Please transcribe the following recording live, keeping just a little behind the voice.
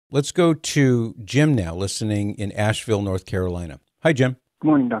Let's go to Jim now, listening in Asheville, North Carolina. Hi, Jim. Good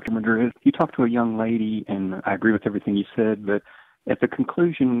morning, Dr. Madrid. You talked to a young lady, and I agree with everything you said, but at the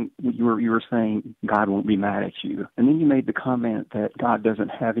conclusion, you were saying God won't be mad at you. And then you made the comment that God doesn't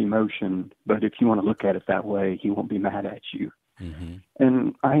have emotion, but if you want to look at it that way, he won't be mad at you. Mm-hmm.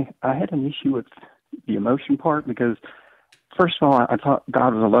 And I had an issue with the emotion part because, first of all, I thought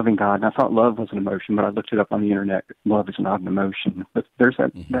God was a loving God, and I thought love was an emotion, but I looked it up on the internet. Love is not an emotion. But there's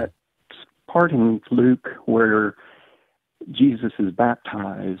that part in Luke where Jesus is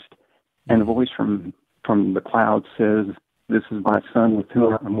baptized, and the voice from the cloud says, "This is my son with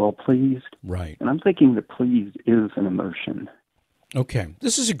whom I'm well pleased." Right. And I'm thinking that pleased is an emotion. Okay.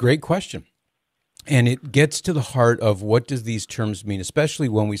 This is a great question. And it gets to the heart of what does these terms mean, especially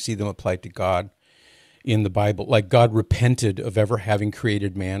when we see them applied to God in the Bible. Like God repented of ever having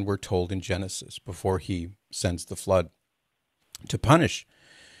created man, we're told in Genesis, before he sends the flood to punish.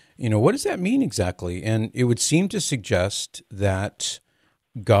 What does that mean exactly? And it would seem to suggest that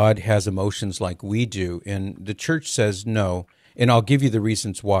God has emotions like we do, and the church says no, and I'll give you the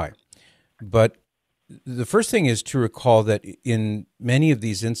reasons why. But the first thing is to recall that in many of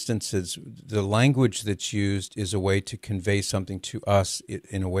these instances, the language that's used is a way to convey something to us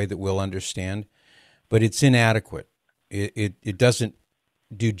in a way that we'll understand, but it's inadequate. It doesn't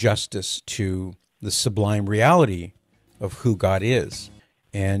do justice to the sublime reality of who God is.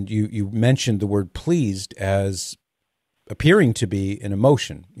 And you mentioned the word pleased as appearing to be an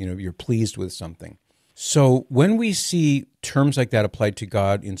emotion. You're pleased with something. So when we see terms like that applied to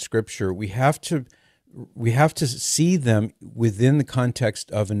God in Scripture, we have to see them within the context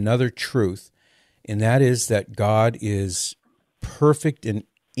of another truth, and that is that God is perfect and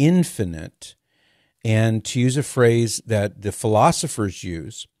infinite. And to use a phrase that the philosophers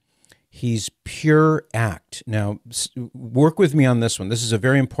use, he's pure act. Now, work with me on this one. This is a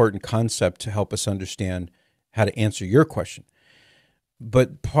very important concept to help us understand how to answer your question.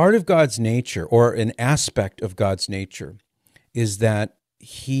 But part of God's nature, or an aspect of God's nature, is that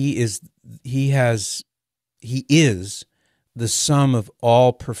he is the sum of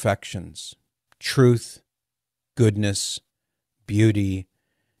all perfections: truth, goodness, beauty,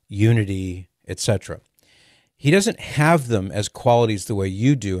 unity, etc. He doesn't have them as qualities the way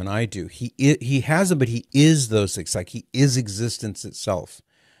you do and I do. He has them, but he is those things. Like he is existence itself.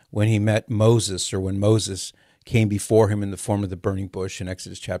 When he met Moses, or when Moses came before him in the form of the burning bush in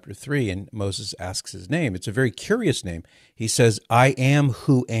Exodus chapter 3, and Moses asks his name. It's a very curious name. He says, "I am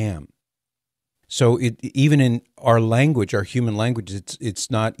who am." So even in our language, our human language,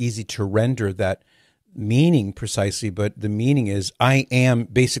 it's not easy to render that meaning precisely, but the meaning is I am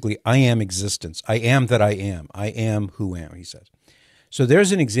existence. I am that I am. I am who am, he says. So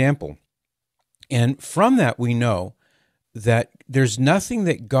there's an example. And from that we know that there's nothing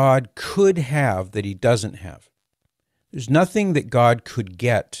that God could have that he doesn't have. There's nothing that God could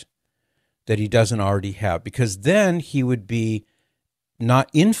get that he doesn't already have, because then he would be not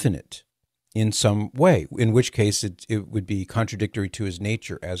infinite in some way, in which case it would be contradictory to his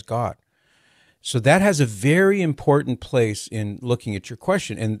nature as God. So that has a very important place in looking at your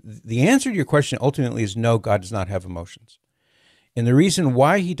question. And the answer to your question ultimately is no, God does not have emotions. And the reason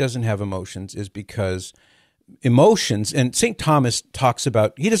why he doesn't have emotions is because emotions, and St. Thomas talks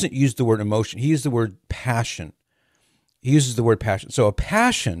about, he doesn't use the word emotion, he uses the word passion. He uses the word passion. So a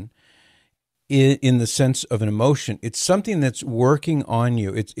passion, in the sense of an emotion, it's something that's working on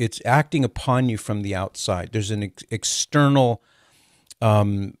you. It's acting upon you from the outside. There's an external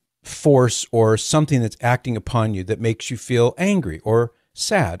force or something that's acting upon you that makes you feel angry or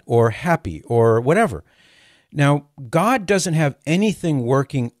sad or happy or whatever. Now, God doesn't have anything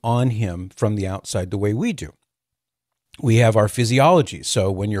working on him from the outside the way we do. We have our physiology. So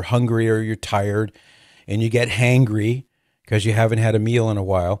when you're hungry or you're tired and you get hangry because you haven't had a meal in a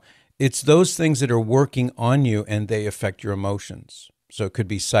while, it's those things that are working on you and they affect your emotions. So it could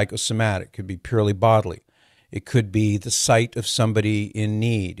be psychosomatic, it could be purely bodily. It could be the sight of somebody in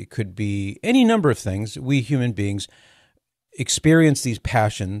need. It could be any number of things. We human beings experience these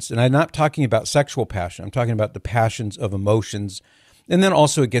passions, and I'm not talking about sexual passion. I'm talking about the passions of emotions, and then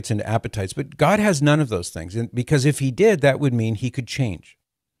also it gets into appetites. But God has none of those things, and because if he did, that would mean he could change.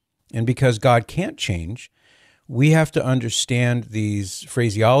 And because God can't change, we have to understand these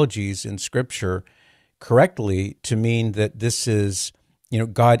phraseologies in Scripture correctly to mean that this is,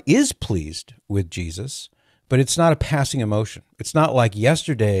 God is pleased with Jesus, but it's not a passing emotion. It's not like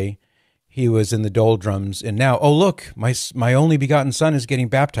yesterday he was in the doldrums and now, oh, look, my only begotten son is getting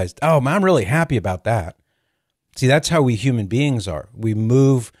baptized. Oh, I'm really happy about that. See, that's how we human beings are. We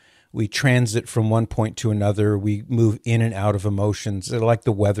move We transit from one point to another. We move in and out of emotions. They're like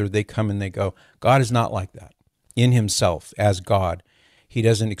the weather. They come and they go. God is not like that. In himself, as God, he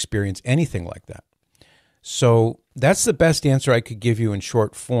doesn't experience anything like that. So that's the best answer I could give you in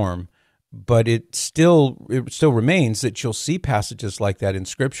short form, but it still remains that you'll see passages like that in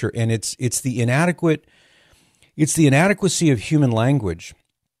Scripture, and it's the inadequacy of human language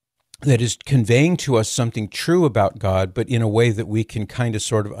that is conveying to us something true about God, but in a way that we can kind of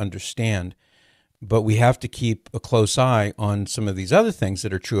sort of understand. But we have to keep a close eye on some of these other things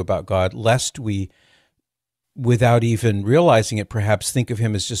that are true about God, lest we, without even realizing it, perhaps think of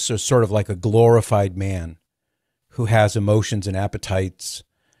him as just sort of like a glorified man who has emotions and appetites,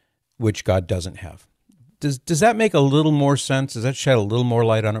 which God doesn't have. Does that make a little more sense? Does that shed a little more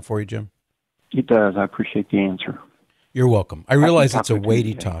light on it for you, Jim? It does. I appreciate the answer. You're welcome. I realize it's a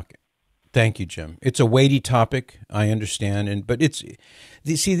weighty topic. Thank you, Jim. It's a weighty topic, I understand, but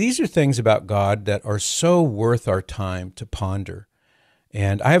these are things about God that are so worth our time to ponder.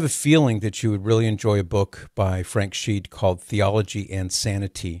 And I have a feeling that you would really enjoy a book by Frank Sheed called Theology and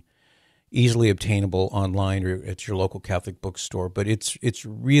Sanity, easily obtainable online or at your local Catholic bookstore. But it's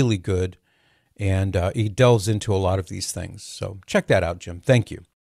really good, and he delves into a lot of these things. So check that out, Jim. Thank you.